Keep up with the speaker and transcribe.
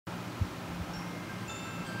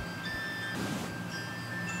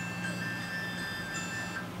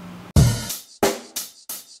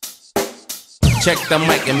Check the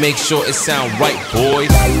mic and make sure it sound right,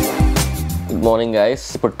 boys. Good morning, guys.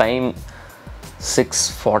 ఇప్పుడు time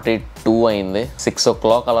 6:42 అయింది. 6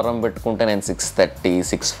 o'clock alarm పెట్టుకుంటే నేను 6:30,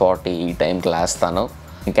 6:40 ఈ టైంకి లేస్తాను.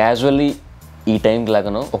 క్యాజువల్లీ ఈ టైంకి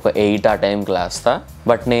లేకను ఒక 8 ఆ టైంకి లేస్తా.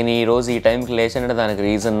 బట్ నేను ఈరోజు ఈ టైంకి లేచానంటే దానికి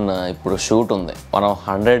రీజన్ ఇప్పుడు షూట్ ఉంది. మనం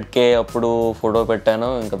 100K అప్పుడు ఫోటో పెట్టాను,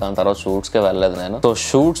 ఇంకా దాని తర్వాత షూట్స్కే వెళ్ళలేదు నేను. సో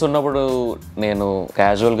షూట్స్ ఉన్నప్పుడు నేను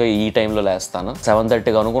క్యాజువల్గా ఈ టైంలో లేస్తాను.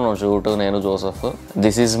 7:30కి అనుకున్నాను షూట్, నేను Joseph.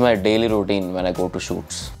 This is my daily routine when I go to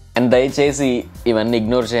shoots. And దయచేసి ఇవన్నీ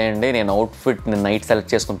ఇగ్నోర్ చేయండి. నేను అవుట్ఫిట్ నేను నైట్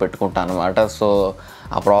సెలెక్ట్ చేసుకుని పెట్టుకుంటాను అనమాట. సో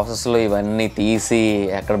ఆ ప్రాసెస్లో ఇవన్నీ తీసి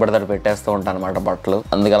ఎక్కడ పడితే అక్కడ పెట్టేస్తూ ఉంటాను అనమాట బట్టలు,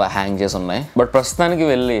 అందుకే అలా హ్యాంగ్ చేసి ఉన్నాయి. బట్ ప్రస్తుతానికి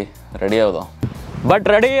వెళ్ళి రెడీ అవుదాం. బట్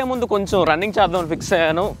రెడీ అయ్యే ముందు కొంచెం రన్నింగ్ చేద్దామని ఫిక్స్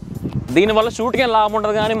అయ్యాను. దీనివల్ల షూట్కి ఏం లాభం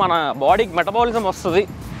ఉండదు, కానీ మన బాడీకి మెటబాలిజం వస్తుంది.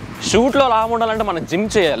 షూట్లో లాభం ఉండాలంటే మనం జిమ్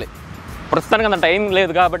చేయాలి. ప్రస్తుతానికి అంత టైం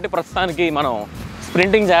లేదు కాబట్టి ప్రస్తుతానికి మనం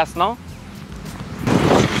స్ప్రింటింగ్ చేస్తున్నాం.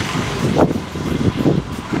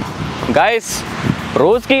 గైస్,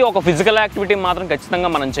 రోజుకి ఒక ఫిజికల్ యాక్టివిటీ మాత్రం ఖచ్చితంగా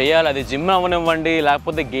మనం చేయాలి. అది జిమ్ అవనివ్వండి,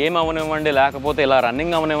 లేకపోతే గేమ్ అవనివ్వండి, లేకపోతే ఇలా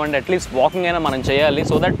రన్నింగ్ అవనివ్వండి, అట్లీస్ట్ వాకింగ్ అయినా మనం చేయాలి.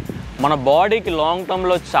 సో దట్ మన బాడీకి లాంగ్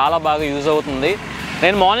టర్మ్లో చాలా బాగా యూజ్ అవుతుంది.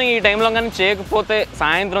 నేను మార్నింగ్ ఈ టైంలో కానీ చేయకపోతే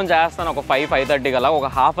సాయంత్రం చేస్తాను, ఒక 5-5:30 గల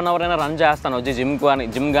ఒక హాఫ్ అన్ అవర్ అయినా రన్ చేస్తాను వచ్చి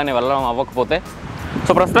జిమ్ కానీ వెళ్ళడం అవ్వకపోతే.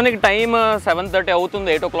 సో ప్రస్తుతానికి టైం 7:30 అవుతుంది.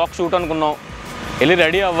 8 o'clock షూట్ అనుకున్నాం. వెళ్ళి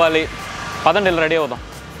రెడీ అవ్వాలి. పదండి వెళ్ళి రెడీ అవుదాం.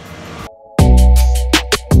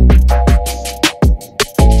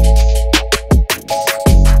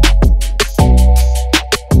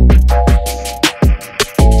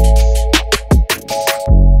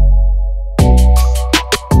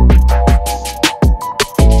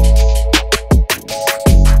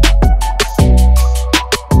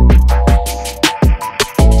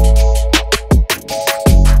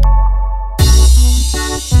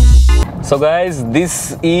 So guys, this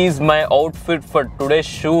is my outfit for today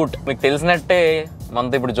shoot. మీకు తెలిసినట్టే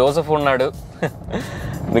మనతో ఇప్పుడు జోసెఫ్ ఉన్నాడు.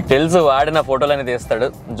 మీకు తెలుసు, వాడిన ఫోటోలని తీస్తాడు.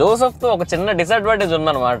 జోసెఫ్తో ఒక చిన్న డిసడ్వాంటేజ్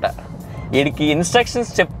ఉందన్నమాట. వీడికి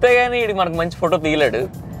ఇన్స్ట్రక్షన్స్ చెప్తే కానీ వీడికి మనకు మంచి ఫోటో తీయలేడు,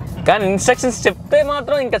 కానీ ఇన్స్ట్రక్షన్స్ చెప్తే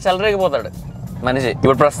మాత్రం ఇంకా చెలరేగిపోతాడు మనిషి.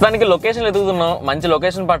 ఇప్పుడు ప్రస్తుతానికి లొకేషన్ ఎదుగుతున్నాం, మంచి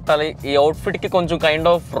లొకేషన్ పట్టాలి. ఈ అవుట్ఫిట్కి కొంచెం కైండ్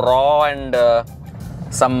ఆఫ్ రా అండ్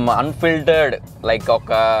సమ్ అన్ఫిల్టర్డ్ లైక్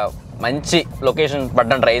ఒక మంచి లొకేషన్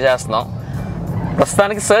పట్టడం ట్రై చేస్తున్నాం.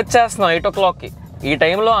 ప్రస్తుతానికి సర్చ్ చేస్తున్నాం 8 o'clockకి. ఈ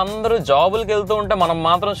టైంలో అందరూ జాబులకి వెళ్తూ ఉంటే మనం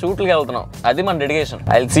మాత్రం షూట్లకి వెళ్తున్నాం. అది మన dedication.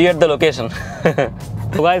 I will see at the location.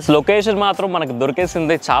 Guys, location మాత్రం మనకు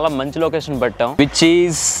దొరికేసింది. చాలా మంచి లొకేషన్ పెట్టాం, which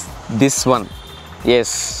is this one.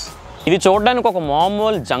 Yes, ఇది చూడడానికి ఒక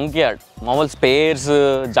మామూలు జంక్ యార్డ్, మామూలు స్పేర్స్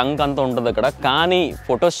జంక్ అంతా ఉంటుంది అక్కడ, కానీ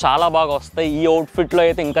ఫొటోస్ చాలా బాగా వస్తాయి. ఈ అవుట్ఫిట్లో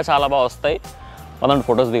అయితే ఇంకా చాలా బాగా వస్తాయి. పదండి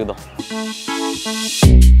ఫొటోస్ దిగుదాం.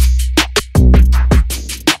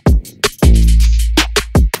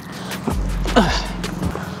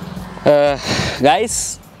 గైస్,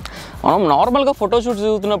 మనం నార్మల్గా ఫోటోషూట్స్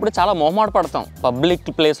చూస్తున్నప్పుడు చాలా మొహమాట పడతాం. పబ్లిక్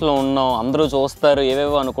ప్లేస్లో ఉన్నాం, అందరూ చూస్తారు,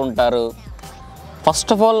 ఏవేవో అనుకుంటారు.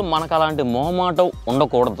 ఫస్ట్ ఆఫ్ ఆల్ మనకు అలాంటి మొహమాటం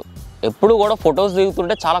ఉండకూడదు. ఎప్పుడు కూడా ఫొటోస్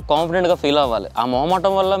దిగుతుంటే చాలా కాన్ఫిడెంట్గా ఫీల్ అవ్వాలి. ఆ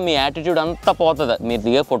మొహమాటం వల్ల మీ యాటిట్యూడ్ అంతా పోతుంది మీరు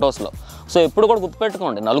దిగే ఫొటోస్లో. సో ఎప్పుడు కూడా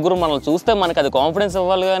గుర్తుపెట్టుకోండి, నలుగురు మనల్ని చూస్తే మనకి అది కాన్ఫిడెన్స్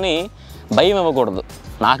ఇవ్వాలి, కానీ భయం ఇవ్వకూడదు.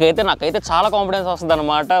 నాకైతే చాలా కాన్ఫిడెన్స్ వస్తుంది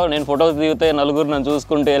అనమాట. నేను ఫొటోస్ దిగితే నలుగురు నన్ను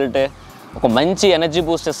చూసుకుంటూ వెళ్తే ఒక మంచి ఎనర్జీ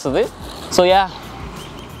బూస్ట్ ఇస్తుంది. సో యా,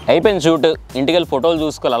 అయిపోయింది షూట్. ఇంటికి వెళ్ళి ఫోటోలు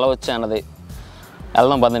చూసుకోవాలి అలా వచ్చా అన్నది.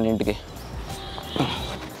 వెళ్దాం పదండి ఇంటికి.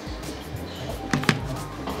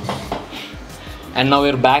 And now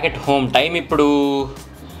we are back at home. Time ఇప్పుడు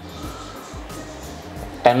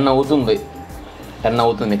 10 అవుతుంది. 10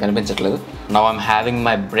 అవుతుంది, కనిపించట్లేదు. Now I'm having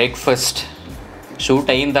my breakfast.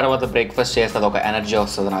 Shoot అయిన తర్వాత బ్రేక్ఫాస్ట్ చేస్తుంది, ఒక ఎనర్జీ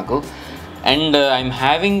వస్తుంది నాకు. And I'm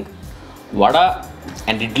having vada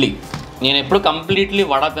and idli. నేను ఎప్పుడు కంప్లీట్లీ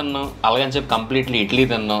వడ తిన్నాను, అలాగని చెప్పి కంప్లీట్లీ ఇడ్లీ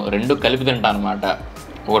తిన్నాను, రెండు కలిపి తింటాను అనమాట.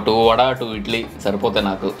 ఒక 2 వడ 2 ఇడ్లీ సరిపోతాయి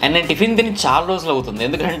నాకు. అండ్ నేను టిఫిన్ తిని చాలా రోజులు అవుతుంది,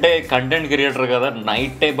 ఎందుకంటే కంటెంట్ క్రియేటర్ కదా,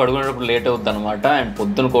 నైట్ టైం పడుకునేటప్పుడు లేట్ అవుతుంది అనమాట. అండ్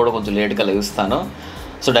పొద్దున కూడా కొంచెం లేట్గా లేస్తాను.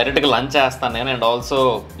 సో డైరెక్ట్గా లంచ్ చేస్తాను నేను. అండ్ ఆల్సో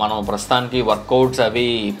మనం ప్రస్తుతానికి వర్కౌట్స్ అవి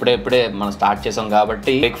ఇప్పుడే మనం స్టార్ట్ చేసాం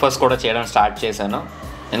కాబట్టి బ్రేక్ఫాస్ట్ కూడా చేయడం స్టార్ట్ చేశాను.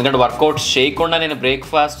 ఎందుకంటే వర్కౌట్స్ చేయకుండా నేను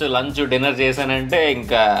బ్రేక్ఫాస్ట్, లంచ్, డిన్నర్ చేశానంటే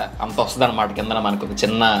ఇంకా అంత వస్తుంది అనమాట. కింద మనకు ఒక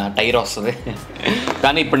చిన్న టైర్ వస్తుంది.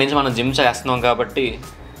 కానీ ఇప్పటి నుంచి మనం జిమ్ చేస్తున్నాం కాబట్టి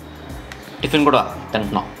టిఫిన్ కూడా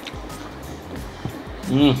తింటున్నాం.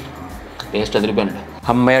 టేస్ట్ అదిరిపోయింది.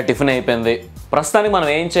 అమ్మయ్య, టిఫిన్ అయిపోయింది. ప్రస్తుతానికి మనం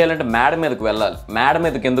ఏం చేయాలంటే మేడ మీదకి వెళ్ళాలి. మేడ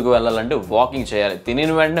మీదకి ఎందుకు వెళ్ళాలంటే వాకింగ్ చేయాలి.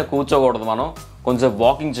 తినిన వెంటనే కూర్చోకూడదు, మనం కొంచెం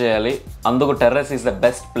వాకింగ్ చేయాలి. అందుకు terrace is the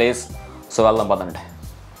best place. So వెళ్దాం పదండి.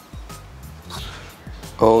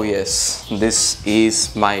 ఓ yes, this is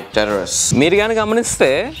my terrace. మీరు కానీ గమనిస్తే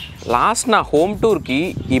లాస్ట్ నా హోమ్ టూర్కి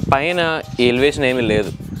ఈ పైన ఎలివేషన్ ఏమీ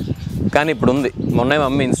లేదు, కానీ ఇప్పుడు ఉంది. మొన్న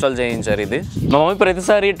మమ్మీ ఇన్స్టాల్ చేయించారు ఇది. మా మమ్మీ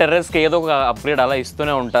ప్రతిసారి టెర్రస్కి ఏదో ఒక అప్గ్రేడ్ అలా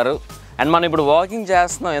ఇస్తూనే ఉంటారు. అండ్ మనం ఇప్పుడు వాకింగ్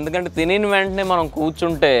చేస్తున్నాం, ఎందుకంటే తినిన వెంటనే మనం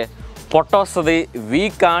కూర్చుంటే పొట్ట వస్తుంది. We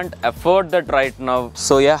can't afford that right now.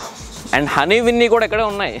 So yeah, and honey Winnie కూడా ఇక్కడే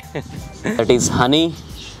ఉన్నాయి. That is honey,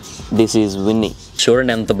 this is Winnie.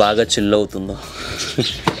 చూడండి ఎంత బాగా చిల్ అవుతుందో.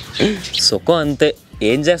 సుఖం అంతే,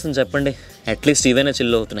 ఏం చేస్తాం చెప్పండి, అట్లీస్ట్ ఇవైనా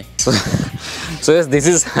చిల్ అవుతున్నాయి. So yes, this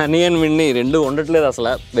is honey and Winnie. రెండు ఉండట్లేదు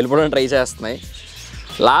అసలు, వెళ్ళిపోవడానికి ట్రై చేస్తున్నాయి.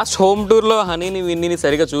 లాస్ట్ హోమ్ టూర్లో హనీని విన్నీని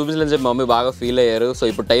సరిగా చూపించలేని చెప్పి మమ్మీ బాగా ఫీల్ అయ్యారు. సో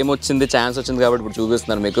ఇప్పుడు టైం వచ్చింది, ఛాన్స్ వచ్చింది కాబట్టి ఇప్పుడు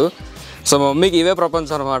చూపిస్తున్నాను మీకు. సో మమ్మీకి ఇవే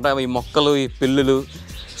ప్రపంచం అనమాట, ఈ మొక్కలు, ఈ పిల్లులు.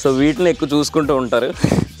 సో వీటిని ఎక్కువ చూసుకుంటూ ఉంటారు.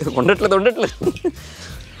 ఉండట్లేదు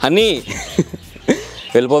హనీ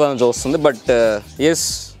వెళ్ళిపోదామని చూస్తుంది. బట్ ఎస్,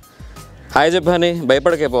 హాయ్ చెప్పు హనీ,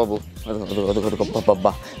 భయపడకే బాబు.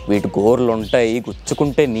 అదొక వీటి గోర్లు ఉంటాయి,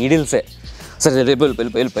 గుచ్చుకుంటే నీడిల్సే. సరే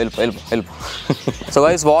వెళ్ళిపో. సో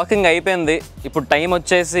గైస్, వాకింగ్ అయిపోయింది. ఇప్పుడు టైం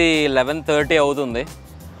వచ్చేసి 11:30 అవుతుంది.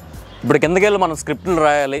 ఇప్పుడు కిందకి వెళ్ళి మనం స్క్రిప్ట్లు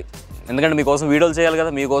రాయాలి, ఎందుకంటే మీకోసం వీడియోలు చేయాలి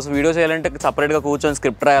కదా. మీకోసం వీడియో చేయాలంటే సపరేట్గా కూర్చొని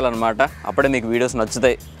స్క్రిప్ట్ రాయాలన్నమాట, అప్పుడే మీకు వీడియోస్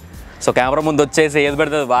నచ్చుతాయి. సో కెమెరా ముందు వచ్చేసి ఏది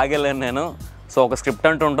పెడితే అది బాగెళ్ళాను నేను. సో ఒక స్క్రిప్ట్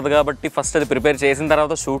అంటూ ఉంటుంది కాబట్టి ఫస్ట్ అది ప్రిపేర్ చేసిన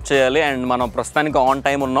తర్వాత షూట్ చేయాలి. అండ్ మనం ప్రస్తుతానికి ఆన్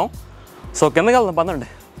టైం ఉన్నాం. సో కిందకి వెళ్దాం పదండి.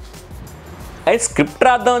 అయితే స్క్రిప్ట్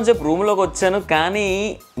రాద్దామని చెప్పి రూమ్లోకి వచ్చాను, కానీ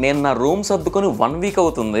నేను నా రూమ్ సర్దుకొని 1 వీక్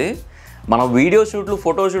అవుతుంది. మనం వీడియో షూట్లు,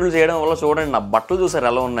 ఫోటో షూట్లు చేయడం వల్ల చూడండి నా బట్టలు చూసారు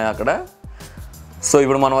ఎలా ఉన్నాయి అక్కడ. సో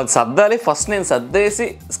ఇప్పుడు మనం అది సర్దాలి. ఫస్ట్ నేను సర్దేసి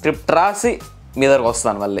స్క్రిప్ట్ రాసి మీ దగ్గరకు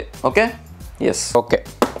వస్తాను మళ్ళీ. Okay, yes, okay,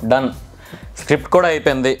 done. Script కూడా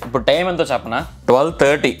అయిపోయింది. ఇప్పుడు టైం ఎంతో చెప్పనా,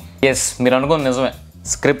 12:30. ఎస్, మీరు అనుకోండి నిజమే.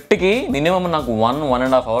 స్క్రిప్ట్కి మినిమం నాకు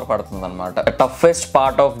 1.5 అవర్ పడుతుంది అనమాట. Toughest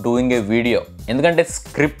part of doing a video, ఎందుకంటే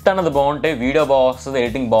స్క్రిప్ట్ అన్నది బాగుంటే వీడియో బాగా వస్తుంది,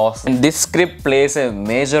 ఎడిటింగ్ బాగా వస్తుంది. This script place a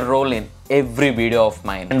major role in every video of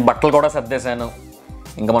mind. And బట్టలు కూడా సర్దేశాను,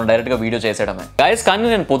 ఇంకా మనం డైరెక్ట్గా వీడియో చేసేయడమే గైస్. కానీ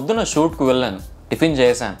నేను పొద్దున్న షూట్కి వెళ్ళాను, టిఫిన్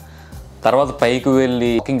చేశాను, తర్వాత పైకి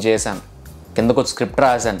వెళ్ళి కుకింగ్ చేశాను, కిందకు వచ్చి స్క్రిప్ట్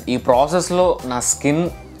రాశాను. ఈ ప్రాసెస్లో నా స్కిన్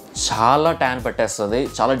చాలా ట్యాన్ పెట్టేస్తుంది,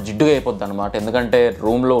 చాలా జిడ్డుగా అయిపోద్ది అనమాట. ఎందుకంటే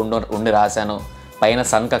రూమ్లో ఉండి రాశాను, పైన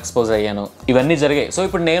సన్కి ఎక్స్పోజ్ అయ్యాను, ఇవన్నీ జరిగాయి. సో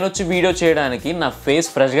ఇప్పుడు నేను వచ్చి వీడియో చేయడానికి నా ఫేస్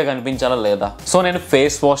ఫ్రెష్గా కనిపించాలా లేదా? సో నేను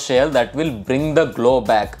ఫేస్ వాష్ చేయాలి, that will bring the glow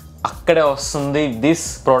back. అక్కడే వస్తుంది this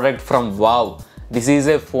product from wow. This is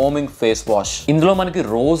a foaming face wash. ఇందులో మనకి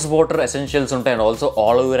రోజ్ వాటర్ ఎసెన్షియల్స్ ఉంటాయి అండ్ ఆల్సో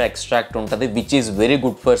ఆలోవెరా ఎక్స్ట్రాక్ట్ ఉంటుంది, which is very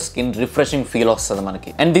good for skin. Refreshing feel వస్తుంది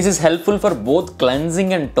మనకి. And this is helpful for both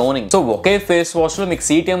cleansing and toning. So okay face wash లో మీకు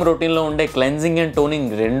CTM routine లో ఉండే క్లెన్జింగ్ అండ్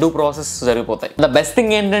టోనింగ్ రెండు process జరిగిపోతాయి. The best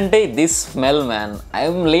thing ఏంటంటే this smell man.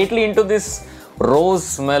 I'm lately in to this rose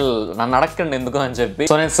smell. నన్ను అడగండి ఎందుకు అని చెప్పి.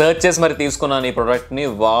 సో నేను సర్చ్ చేసి మరి తీసుకున్నాను ఈ ప్రోడక్ట్ ని,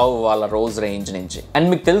 వావ్ వాళ్ళ రోజ్ రేంజ్ నుంచి. అండ్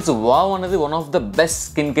మీకు తెలుసు వావ్ అనేది one of the best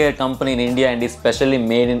skin care company in India and specially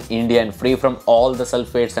made in India and free from all the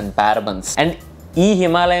sulphates and పారాబన్స్. And ఈ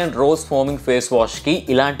Himalayan rose foaming face wash కి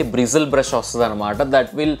ఇలాంటి Brazil brush వస్తుంది అనమాట,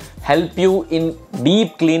 that will help you in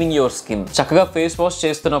deep cleaning your skin. చక్కగా face wash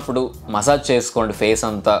చేస్తున్నప్పుడు massage చేసుకోండి, face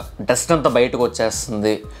అంతా dust అంతా బయటకు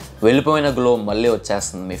వచ్చేస్తుంది, వెళ్ళిపోయిన గ్లో మళ్ళీ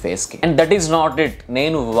వచ్చేస్తుంది మీ ఫేస్కి. And that is not it,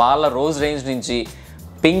 నేను వాళ్ళ రోజ్ రేంజ్ నుంచి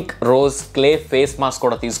pink rose clay face mask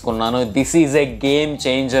కూడా తీసుకున్నాను. This is a game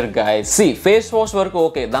changer guys. C face wash వరకు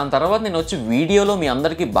ఓకే, దాని తర్వాత నేను వచ్చి వీడియోలో మీ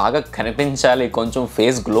అందరికీ బాగా కనిపించాలి, కొంచెం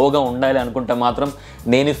ఫేస్ గ్లోగా ఉండాలి అనుకుంటే మాత్రం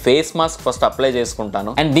నేను ఫేస్ మాస్క్ ఫస్ట్ అప్లై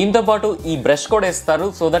చేసుకుంటాను. అండ్ దీంతో పాటు ఈ బ్రష్ కూడా ఇస్తారు,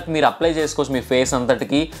 సో దట్ మీరు అప్లై చేసుకోవచ్చు మీ ఫేస్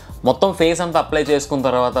అంతటికి. మొత్తం ఫేస్ అంతా అప్లై చేసుకున్న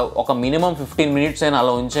తర్వాత ఒక మినిమం 15 మినిట్స్ అయినా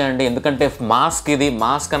అలా ఉంచేయండి, ఎందుకంటే మాస్క్ ఇది,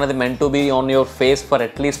 మాస్క్ అనేది meant to be on your face for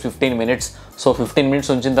at least 15 minutes. So 15 minutes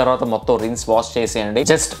ఉంచిన తర్వాత మొత్తం రిన్స్ వాష్ చేసేయండి.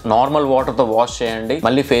 జస్ట్ నార్మల్ వాటర్ తో వాష్ చేయండి,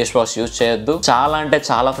 మళ్ళీ ఫేస్ వాష్ యూజ్ చేయొద్దు. చాలా అంటే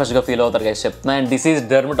చాలా ఫ్రెష్ గా ఫీల్ అవుతారు గైస్ చెప్తున్నా. And this is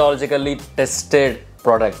dermatologically tested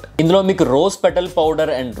product. ఇందులో మీకు rose petal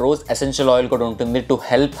powder and rose essential oil కూడా ఉంటుంది to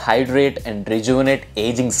help hydrate and rejuvenate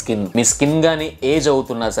ageing skin. Me skin గానీ ఏజ్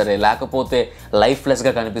అవుతున్నా సరే, లేకపోతే లైఫ్ లెస్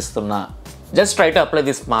గా కనిపిస్తున్నా, just try to apply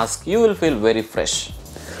this mask, you will feel very fresh.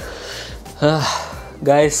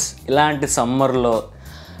 Guys ఇలాంటి సమ్మర్లో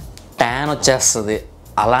ట్యాన్ వచ్చేస్తుంది,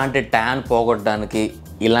 అలాంటి ట్యాన్ పోగొట్టడానికి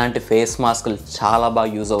ఇలాంటి ఫేస్ మాస్కులు చాలా బాగా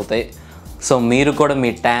యూజ్ అవుతాయి. సో మీరు కూడా మీ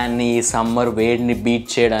ట్యాన్ని, ఈ సమ్మర్ వేడిని బీట్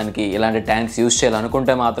చేయడానికి ఇలాంటి ట్యాన్స్ యూజ్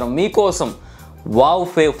చేయాలనుకుంటే మాత్రం మీకోసం wow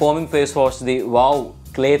foaming face వాష్ది, wow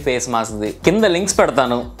clay face మాస్క్ది కింద లింక్స్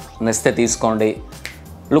పెడతాను, నచ్చితే తీసుకోండి,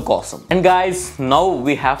 look awesome. And guys now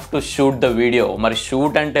we have to shoot the video. మరి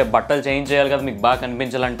షూట్ అంటే బట్టలు చేంజ్ చేయాలి కదా మీకు బాగా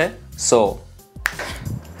కనిపించాలంటే. So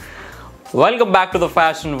welcome back to the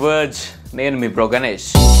fashion verge. నేను మీ బ్రో గణేష్.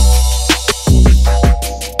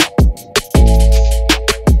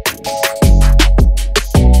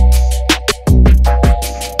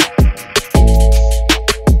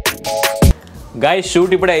 గాయ్స్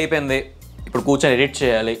షూట్ ఇప్పుడే అయిపోయింది. ఇప్పుడు కూర్చొని ఎడిట్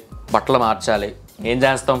చేయాలి, బట్టలు మార్చాలి. ఏం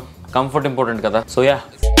చేస్తాం, కంఫర్ట్ ఇంపార్టెంట్ కదా. So yeah,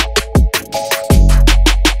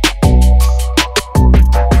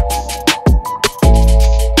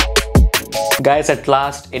 guys at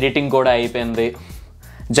last editing కూడా అయిపోయింది.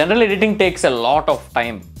 General editing takes a lot of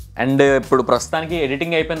time. And ఇప్పుడు ప్రస్తుతానికి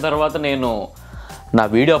ఎడిటింగ్ అయిపోయిన తర్వాత నేను నా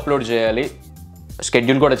వీడియో అప్లోడ్ చేయాలి.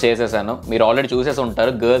 షెడ్యూల్ కూడా చేసేసాను. మీరు ఆల్రెడీ చూసేసి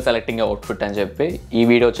ఉంటారు, గర్ల్ సెలెక్టింగ్ అవుట్ఫిట్ అని చెప్పి. ఈ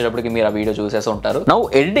వీడియో వచ్చేటప్పటికి మీరు ఆ వీడియో చూసేసి ఉంటారు. నౌ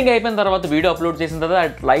ఎడిటింగ్ అయిపోయిన తర్వాత, వీడియో అప్లోడ్ చేసిన తర్వాత I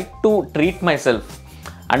like to treat my self.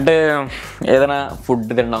 అంటే ఏదైనా ఫుడ్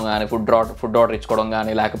తినడం కానీ, ఫుడ్ ఆర్డర్ ఇచ్చుకోవడం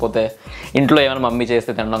కానీ, లేకపోతే ఇంట్లో ఏమైనా మమ్మీ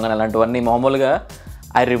చేస్తే తినడం కానీ, అలాంటివన్నీ మామూలుగా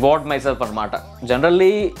ఐ రివార్డ్ మై సెల్ఫ్ అనమాట.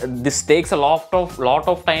 Generally this takes a lot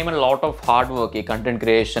of time and lot of hard work. ఈ కంటెంట్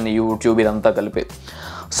క్రియేషన్, యూట్యూబ్ ఇదంతా కలిపి.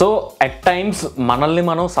 సో అట్ టైమ్స్ మనల్ని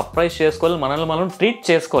మనం సర్ప్రైజ్ చేసుకోవాలి, మనల్ని మనం ట్రీట్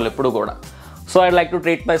చేసుకోవాలి ఎప్పుడు కూడా. So I like to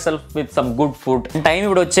treat my self with some good food. Time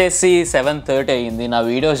ఇప్పుడు వచ్చేసి 7:30 అయ్యింది. నా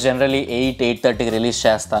వీడియోస్ జనరలీ 8:30కి రిలీజ్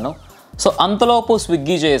చేస్తాను. సో అంతలోపు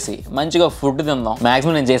స్విగ్గీ చేసి మంచిగా ఫుడ్ తిందాం.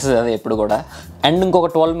 మ్యాక్సిమం నేను చేసేది అదే ఎప్పుడు కూడా. అండ్ ఇంకొక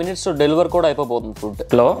 12 minutes డెలివర్ కూడా అయిపోతుంది ఫుడ్.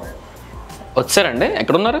 హలో, వచ్చారండి?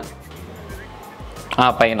 ఎక్కడున్నారు?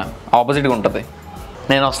 పైన ఆపోజిట్గా ఉంటుంది.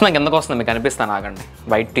 నేను వస్తున్నాను, కిందకు వస్తున్నాను, మీకు కనిపిస్తాను. ఆగండి,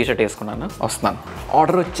 వైట్ టీషర్ట్ వేసుకున్నాను, వస్తున్నాను.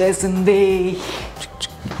 ఆర్డర్ వచ్చేసింది.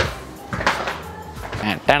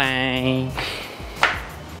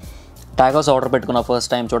 టాకోస్ ఆర్డర్ పెట్టుకున్న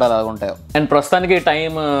ఫస్ట్ టైం, చూడాలి ఎలా ఉంటాయో. అండ్ ప్రస్తుతానికి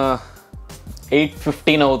టైం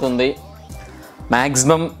 8:15 అవుతుంది.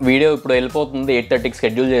 మ్యాక్సిమం వీడియో ఇప్పుడు వెళ్ళిపోతుంది. 8:30కి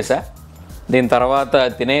షెడ్యూల్ చేశా. దీని తర్వాత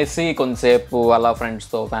తినేసి కొంతసేపు అలా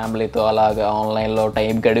ఫ్రెండ్స్తో, ఫ్యామిలీతో అలాగా ఆన్లైన్లో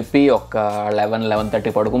టైం గడిపి ఒక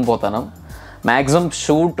 11-11:30 పడుకుని పోతాను. మ్యాక్సిమం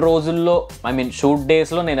షూట్ రోజుల్లో, షూట్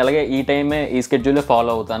డేస్లో నేను అలాగే ఈ టైమే, ఈ స్కెడ్యూలే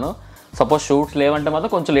ఫాలో అవుతాను. సపోజ్ షూట్స్ లేవంటే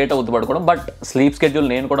మాత్రం కొంచెం లేట్ అవుతుంది పడుకోవడం. బట్ స్లీప్ స్కెడ్యూల్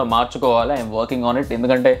నేను కూడా మార్చుకోవాలి. I'm working on it.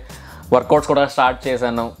 ఎందుకంటే వర్కౌట్స్ కూడా స్టార్ట్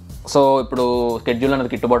చేశాను. సో ఇప్పుడు స్కెడ్యూల్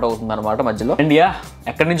అనేది గిట్టుబాటు అవుతుంది అనమాట మధ్యలో. అండ్ యా,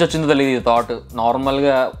 ఎక్కడి నుంచి వచ్చిందో తెలియదు ఈ థాట్.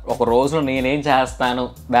 నార్మల్గా ఒక రోజులో నేనేం చేస్తాను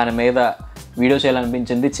దాని మీద వీడియో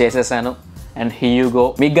చేయాలనిపించింది, చేసేసాను. And here you go.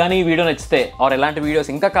 మీకు కానీ ఈ వీడియో నచ్చితే ఆర్ ఎలాంటి వీడియోస్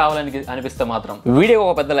ఇంకా కావాలని అనిపిస్తే మాత్రం వీడియో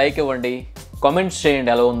ఒక పెద్ద లైక్ ఇవ్వండి, కామెంట్స్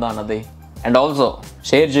చేయండి ఎలా ఉందో అన్నది. అండ్ ఆల్సో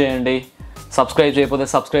షేర్ చేయండి. సబ్స్క్రైబ్ చేయకపోతే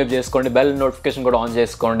సబ్స్క్రైబ్ చేసుకోండి, బెల్ నోటిఫికేషన్ కూడా ఆన్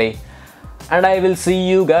చేసుకోండి. And I will see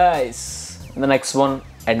you guys in the next one.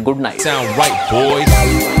 And good night. Sound right,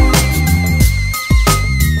 boys.